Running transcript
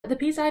The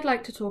piece I'd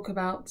like to talk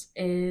about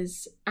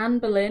is Anne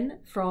Boleyn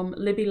from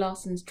Libby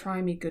Larsen's Try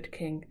Me Good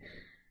King.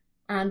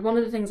 And one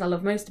of the things I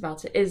love most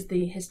about it is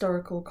the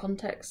historical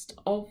context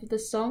of the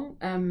song.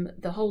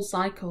 The whole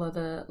cycle are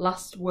the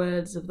last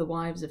words of the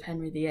wives of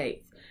Henry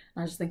VIII.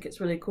 And I just think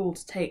it's really cool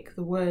to take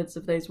the words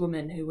of those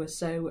women who were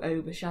so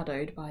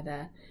overshadowed by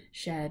their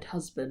shared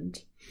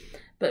husband.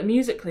 But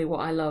musically,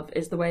 what I love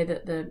is the way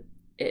that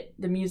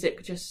the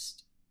music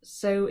just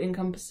so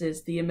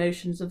encompasses the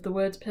emotions of the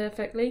words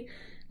perfectly.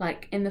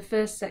 Like in the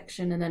first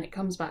section, and then it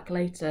comes back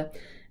later,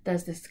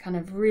 there's this kind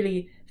of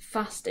really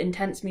fast,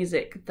 intense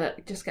music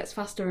that just gets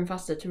faster and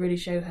faster to really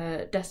show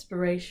her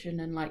desperation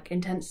and like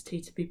intensity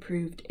to be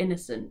proved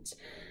innocent.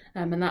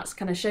 And that's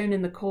kind of shown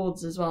in the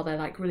chords as well. They're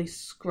like really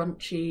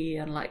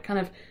scrunchy and like kind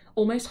of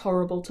almost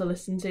horrible to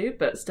listen to,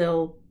 but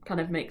still kind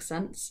of makes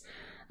sense.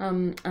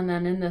 And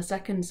then in the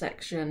second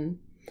section,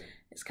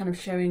 it's kind of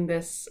showing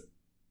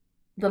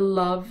the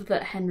love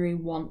that Henry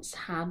once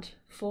had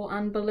for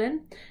Anne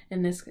Boleyn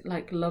in this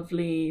like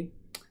lovely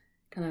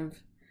kind of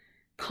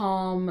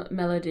calm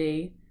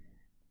melody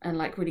and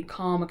like really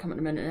calm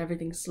accompaniment, and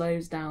everything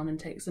slows down and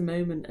takes a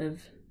moment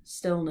of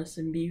stillness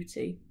and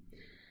beauty.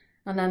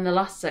 And then the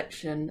last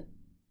section,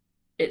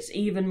 it's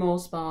even more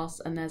sparse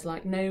and there's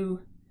like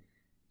no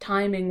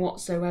timing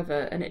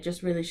whatsoever, and it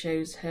just really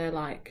shows her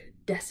like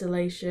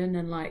desolation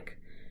and like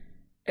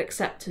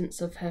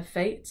acceptance of her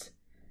fate.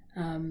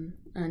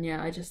 And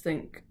yeah, I just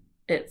think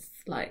it's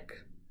like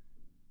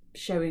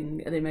showing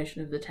the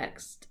emotion of the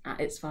text at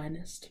its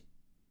finest.